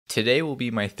Today will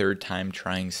be my third time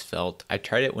trying Svelte. I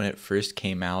tried it when it first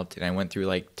came out and I went through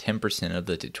like 10% of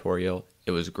the tutorial.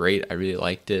 It was great, I really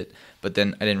liked it, but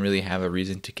then I didn't really have a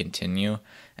reason to continue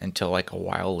until like a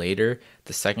while later.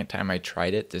 The second time I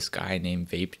tried it, this guy named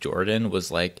Vape Jordan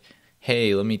was like,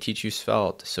 hey, let me teach you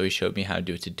Svelte. So he showed me how to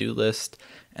do a to-do list,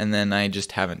 and then I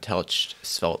just haven't touched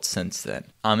Svelte since then.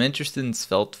 I'm interested in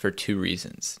Svelte for two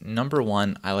reasons. Number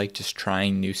one, I like just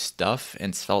trying new stuff,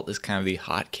 and Svelte is kind of the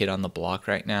hot kid on the block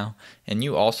right now. And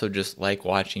you also just like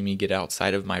watching me get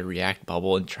outside of my React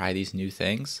bubble and try these new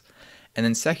things. And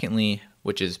then secondly,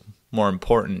 which is more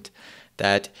important,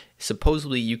 that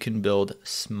supposedly you can build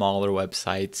smaller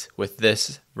websites with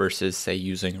this versus say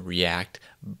using React,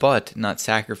 but not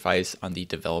sacrifice on the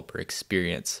developer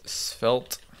experience.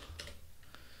 Svelte.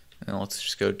 And let's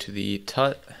just go to the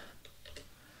tut.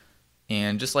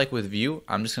 And just like with Vue,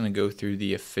 I'm just going to go through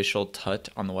the official tut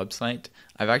on the website.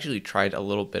 I've actually tried a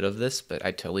little bit of this, but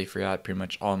I totally forgot pretty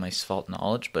much all of my Svelte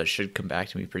knowledge, but it should come back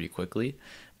to me pretty quickly.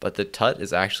 But the tut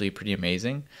is actually pretty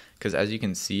amazing because as you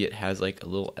can see, it has like a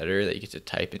little editor that you get to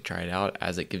type and try it out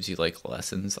as it gives you like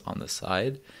lessons on the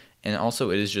side. And also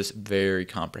it is just very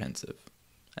comprehensive.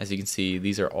 As you can see,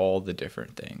 these are all the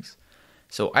different things.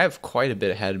 So I have quite a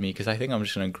bit ahead of me because I think I'm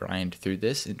just going to grind through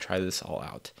this and try this all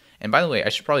out. And by the way, I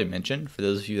should probably mention, for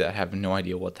those of you that have no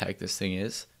idea what the heck this thing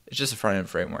is, it's just a front-end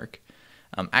framework.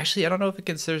 Actually, I don't know if it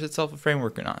considers itself a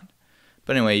framework or not.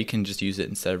 But anyway, you can just use it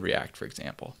instead of React, for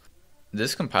example.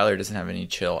 This compiler doesn't have any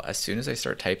chill. As soon as I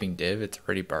start typing div, it's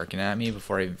already barking at me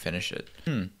before I even finish it.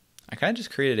 I kind of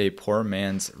just created a poor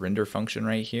man's render function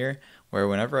right here, where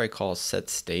whenever I call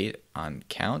setState on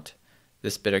count,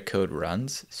 this bit of code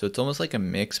runs. So it's almost like a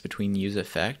mix between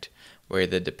useEffect, where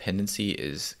the dependency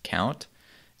is count,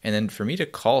 and then for me to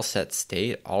call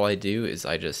setState, all I do is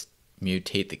I just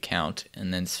mutate the count,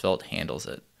 and then Svelte handles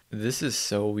it. This is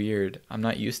so weird. I'm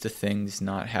not used to things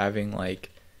not having like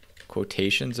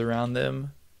quotations around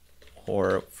them,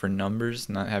 or for numbers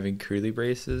not having curly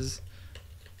braces.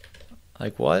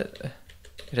 Like what?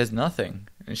 It has nothing.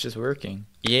 It's just working.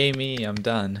 Yay me, I'm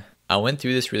done. I went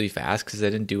through this really fast because I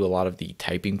didn't do a lot of the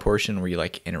typing portion where you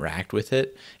like interact with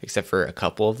it, except for a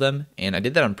couple of them. And I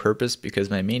did that on purpose because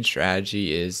my main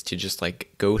strategy is to just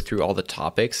like go through all the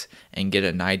topics and get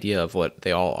an idea of what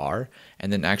they all are,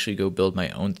 and then actually go build my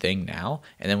own thing now.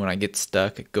 And then when I get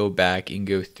stuck, go back and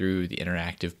go through the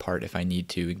interactive part if I need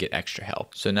to and get extra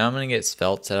help. So now I'm going to get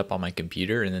Svelte set up on my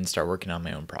computer and then start working on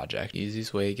my own project.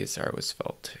 Easiest way to get started with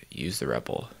Svelte. Use the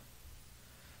REPL.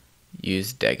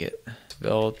 Use Degit.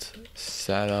 Svelte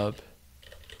setup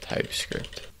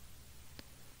TypeScript.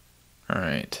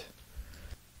 Alright.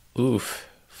 Oof.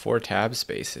 4 tab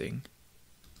spacing.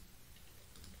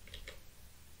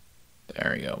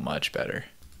 There we go. Much better.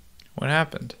 What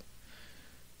happened?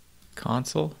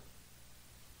 Console?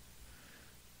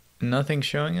 Nothing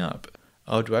showing up.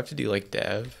 Oh, do I have to do like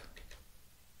dev?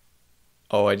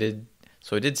 Oh, I did.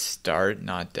 So I did start,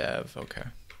 not dev. Okay.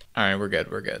 Alright, we're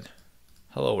good. We're good.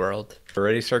 Hello world. We're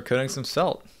ready to start coding some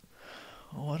Svelte.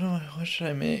 What should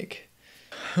I make?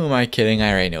 Who am I kidding?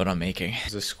 I already know what I'm making. This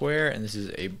is a square and this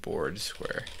is a board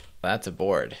square. That's a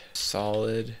board.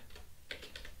 Solid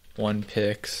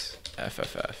 1pix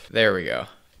FFF. There we go.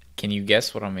 Can you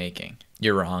guess what I'm making?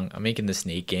 You're wrong. I'm making the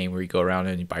snake game where you go around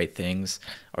and you bite things,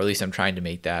 or at least I'm trying to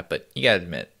make that, but you gotta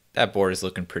admit, that board is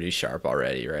looking pretty sharp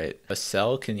already, right? A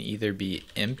cell can either be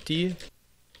empty,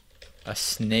 a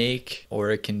snake, or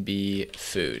it can be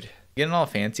food. Getting all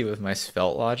fancy with my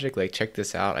Svelte logic, like check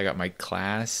this out. I got my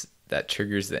class that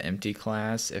triggers the empty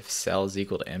class if cell is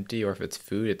equal to empty, or if it's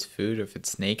food, it's food, if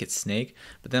it's snake, it's snake.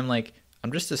 But then like,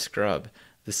 I'm just a scrub.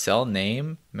 The cell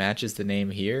name matches the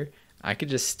name here. I could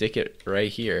just stick it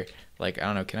right here. Like, I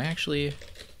don't know, can I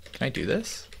do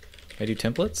this? Can I do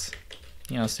templates?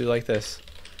 Yeah, let's do it like this.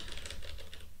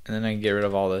 And then I can get rid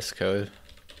of all this code.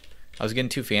 I was getting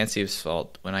too fancy with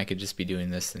Svelte when I could just be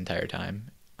doing this the entire time.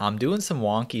 I'm doing some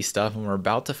wonky stuff and we're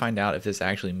about to find out if this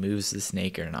actually moves the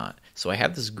snake or not. So I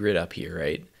have this grid up here,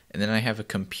 right? And then I have a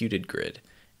computed grid.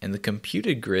 And the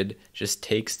computed grid just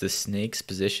takes the snake's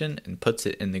position and puts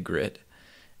it in the grid.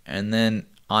 And then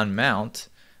on mount,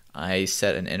 I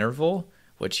set an interval,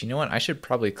 which, you know what, I should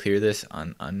probably clear this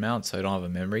on unmount so I don't have a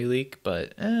memory leak,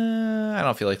 but I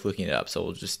don't feel like looking it up, so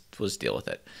we'll just deal with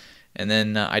it. And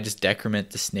then I just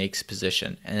decrement the snake's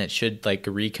position, and it should like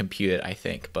recompute it, I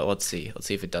think. But let's see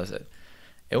if it does it.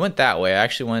 It went that way. I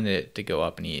actually wanted it to go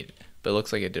up and eat, but it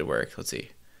looks like it did work. Let's see.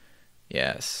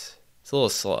 Yes, it's a little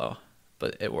slow,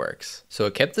 but it works. So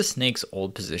it kept the snake's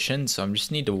old position, so I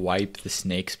just need to wipe the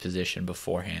snake's position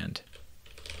beforehand.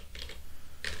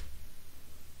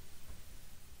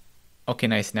 Okay,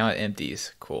 nice. Now it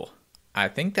empties. Cool. I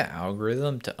think the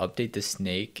algorithm to update the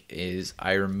snake is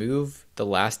I remove the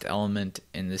last element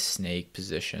in the snake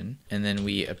position, and then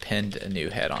we append a new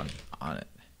head on it.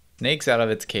 Snake's out of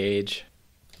its cage.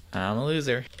 I'm a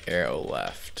loser. Arrow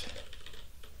left.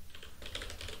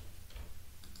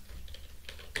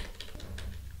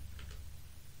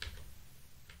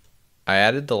 I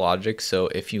added the logic so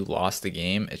if you lost the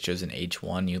game, it shows an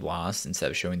H1 you lost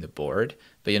instead of showing the board.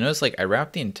 But you'll notice like I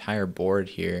wrapped the entire board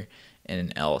here in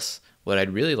an else. What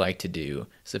I'd really like to do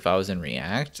is if I was in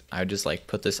React, I'd just like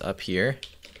put this up here,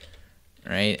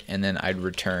 right? And then I'd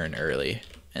return early,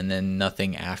 and then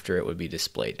nothing after it would be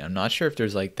displayed. And I'm not sure if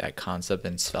there's like that concept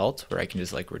in Svelte where I can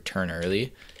just like return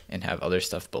early and have other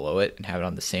stuff below it and have it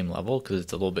on the same level because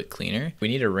it's a little bit cleaner. We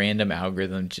need a random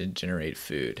algorithm to generate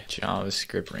food.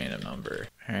 JavaScript random number.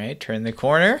 All right, turn the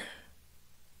corner.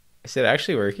 Is it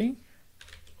actually working?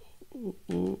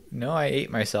 Ooh, no, I ate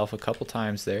myself a couple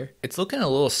times there. It's looking a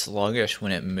little sluggish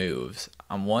when it moves.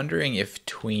 I'm wondering if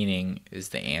tweening is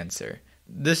the answer.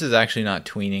 This is actually not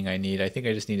tweening I need. I think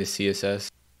I just need a CSS.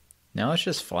 Now it's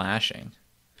just flashing.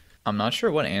 I'm not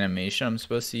sure what animation I'm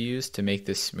supposed to use to make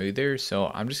this smoother, so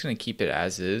I'm just going to keep it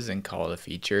as is and call it a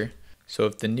feature. So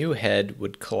if the new head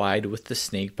would collide with the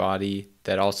snake body,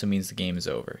 that also means the game is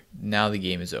over. Now the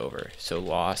game is over, so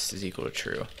lost is equal to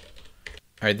true.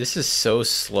 Alright, this is so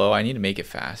slow, I need to make it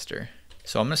faster.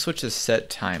 So I'm going to switch the set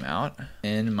timeout,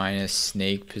 n minus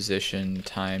snake position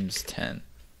times 10.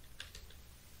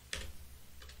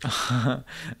 Alright,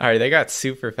 that got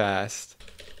super fast.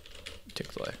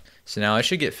 Chick-fil-A. So now I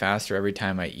should get faster every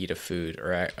time I eat a food,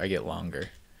 or I get longer.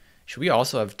 Should we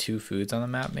also have 2 foods on the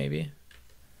map, maybe?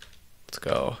 Let's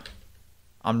go.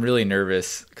 I'm really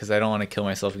nervous because I don't want to kill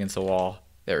myself against the wall.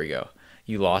 There we go.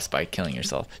 You lost by killing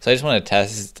yourself. So I just want to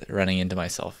test running into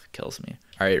myself kills me.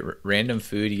 All right, random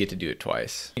food, you get to do it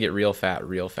twice. I get real fat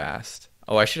real fast.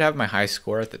 Oh, I should have my high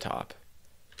score at the top.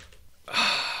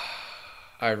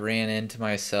 I ran into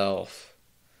myself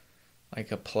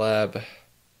like a pleb.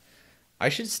 I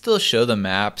should still show the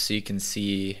map so you can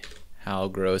see how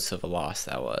gross of a loss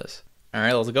that was. All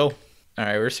right, let's go. All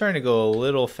right, we're starting to go a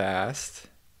little fast.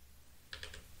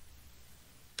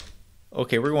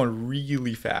 Okay, we're going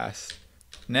really fast.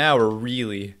 Now we're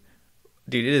really...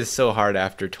 Dude, it is so hard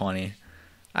after 20.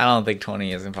 I don't think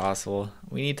 20 is impossible.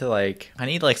 We need to like... I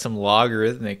need like some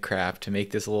logarithmic crap to make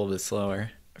this a little bit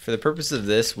slower. For the purpose of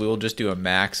this, we will just do a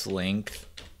max length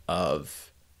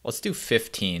of... Let's do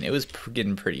 15. It was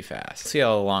getting pretty fast. Let's see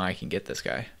how long I can get this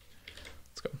guy.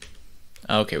 Let's go.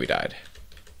 Okay, we died.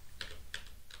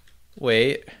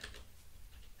 Wait.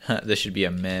 This should be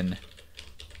a min.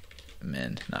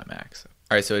 Min, not max.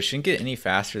 Alright, so it shouldn't get any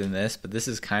faster than this, but this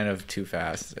is kind of too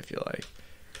fast, I feel like.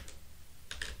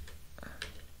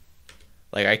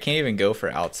 Like, I can't even go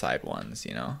for outside ones,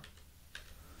 you know?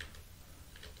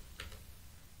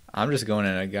 I'm just going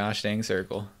in a gosh dang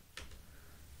circle.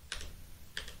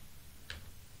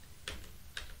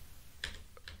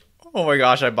 Oh my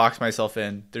gosh, I boxed myself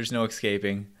in. There's no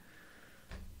escaping.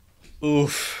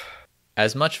 Oof.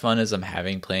 As much fun as I'm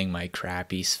having playing my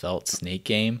crappy Svelte snake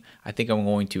game, I think I'm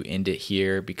going to end it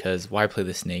here because why play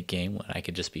the snake game when I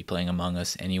could just be playing Among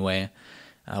Us anyway?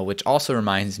 Which also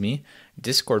reminds me,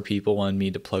 Discord people wanted me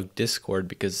to plug Discord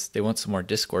because they want some more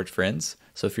Discord friends.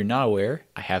 So if you're not aware,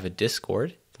 I have a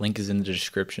Discord. Link is in the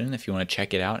description if you want to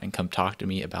check it out and come talk to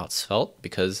me about Svelte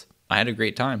because I had a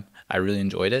great time. I really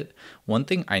enjoyed it. One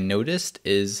thing I noticed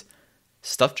is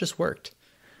stuff just worked.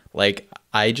 Like,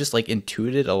 I just like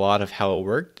intuited a lot of how it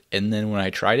worked, and then when I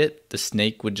tried it, the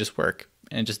snake would just work,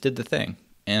 and it just did the thing.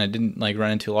 And I didn't like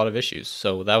run into a lot of issues,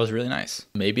 so that was really nice.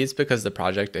 Maybe it's because the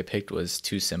project I picked was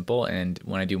too simple, and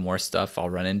when I do more stuff, I'll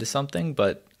run into something,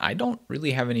 but I don't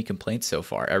really have any complaints so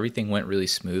far. Everything went really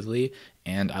smoothly,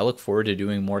 and I look forward to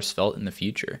doing more Svelte in the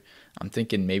future. I'm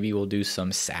thinking maybe we'll do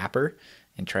some Sapper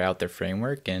and try out their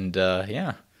framework, and yeah,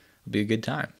 it'll be a good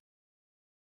time.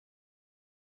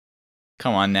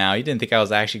 Come on now, you didn't think I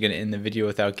was actually going to end the video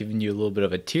without giving you a little bit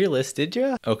of a tier list, did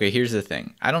you? Okay, here's the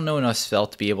thing. I don't know enough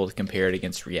Svelte to be able to compare it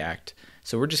against React.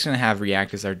 So we're just going to have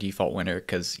React as our default winner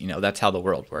because, you know, that's how the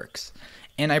world works.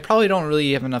 And I probably don't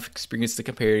really have enough experience to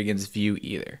compare it against Vue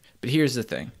either. But here's the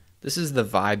thing. This is the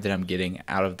vibe that I'm getting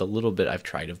out of the little bit I've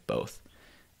tried of both.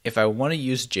 If I want to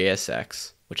use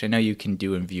JSX, which I know you can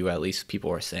do in Vue, at least people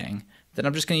are saying, then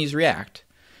I'm just going to use React.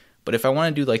 But if I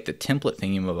want to do like the template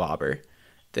thingamabobber,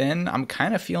 then I'm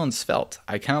kind of feeling Svelte.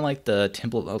 I kind of like the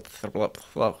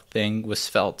template thing with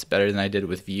Svelte better than I did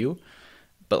with Vue,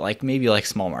 but like maybe like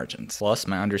small margins. Plus,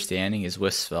 my understanding is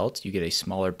with Svelte, you get a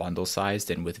smaller bundle size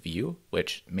than with Vue,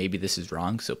 which maybe this is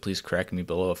wrong, so please correct me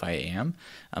below if I am.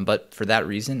 But for that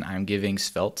reason, I'm giving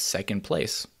Svelte second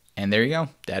place. And there you go.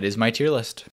 That is my tier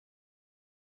list.